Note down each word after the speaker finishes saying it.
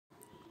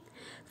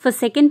for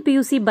second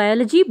PUC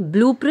Biology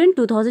Blueprint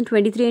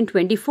 2023 and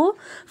 24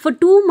 for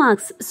 2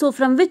 marks. So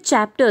from which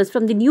chapters,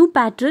 from the new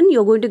pattern,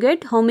 you're going to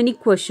get how many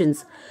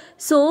questions?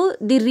 So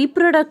the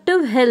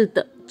reproductive health,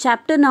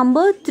 chapter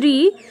number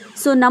 3,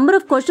 so number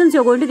of questions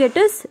you're going to get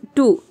is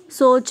 2.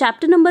 So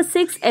chapter number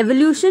 6,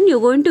 evolution, you're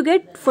going to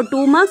get for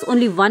 2 marks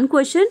only 1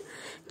 question.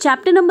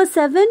 Chapter number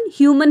 7,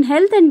 human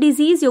health and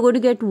disease, you're going to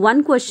get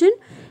 1 question.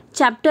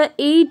 Chapter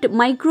 8,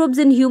 microbes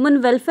in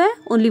human welfare,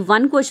 only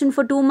 1 question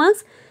for 2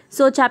 marks.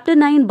 So chapter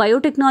 9,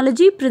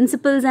 biotechnology,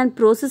 principles and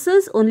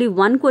processes, only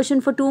 1 question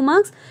for 2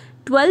 marks.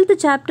 12th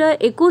chapter,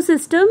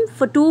 ecosystem,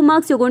 for 2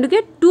 marks you're going to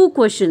get 2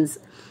 questions.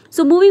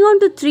 So moving on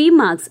to 3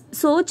 marks.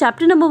 So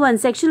chapter number 1,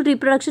 sexual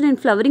reproduction in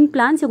flowering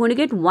plants, you're going to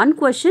get 1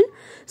 question.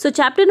 So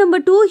chapter number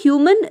 2,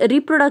 human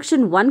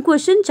reproduction, 1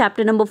 question.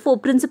 Chapter number 4,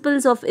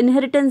 principles of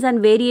inheritance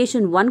and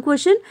variation, 1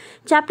 question.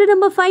 Chapter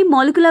number 5,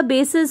 molecular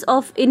basis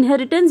of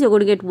inheritance, you're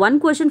going to get 1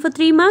 question for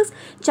 3 marks.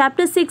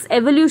 Chapter 6,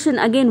 evolution,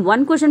 again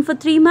 1 question for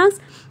 3 marks.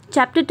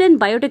 Chapter 10,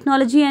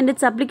 biotechnology and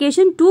its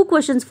application, 2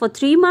 questions for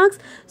 3 marks.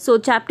 So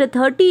chapter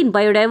 13,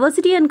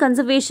 biodiversity and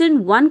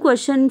conservation, 1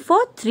 question for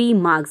 3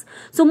 marks.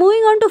 So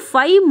moving on to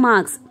 5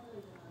 marks.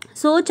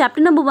 So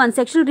chapter number 1,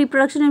 sexual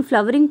reproduction in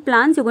flowering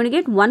plants, you're going to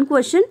get 1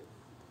 question.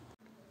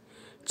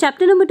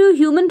 Chapter number 2,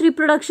 human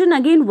reproduction,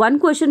 again 1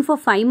 question for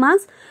 5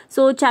 marks.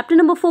 So chapter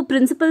number 4,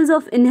 principles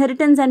of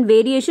inheritance and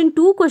variation,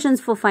 2 questions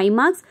for 5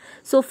 marks.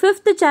 So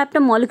 5th chapter,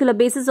 molecular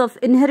basis of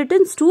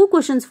inheritance, 2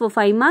 questions for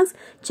 5 marks.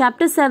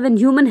 Chapter 7,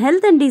 human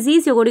health and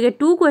disease, you're going to get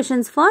 2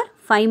 questions for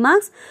 5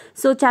 marks.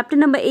 So chapter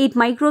number 8,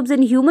 microbes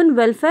in human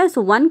welfare, so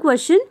 1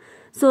 question.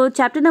 So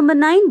chapter number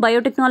 9,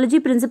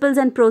 biotechnology, principles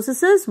and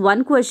processes,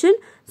 1 question.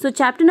 So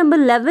chapter number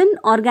 11,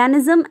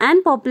 organism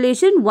and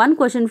population, 1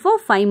 question for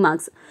 5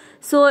 marks.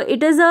 So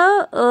it is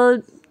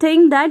a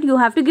thing that you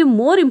have to give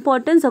more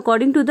importance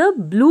according to the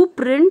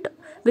blueprint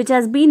which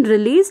has been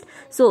released.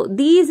 So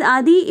these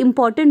are the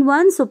important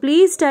ones. So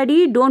please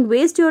study, don't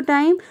waste your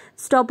time.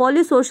 Stop all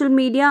your social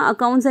media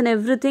accounts and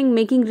everything,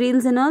 making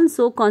reels and all.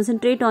 So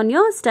concentrate on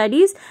your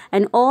studies,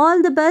 and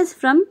all the best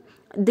from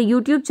the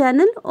YouTube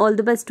channel. All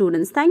the best,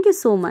 students. Thank you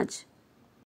so much.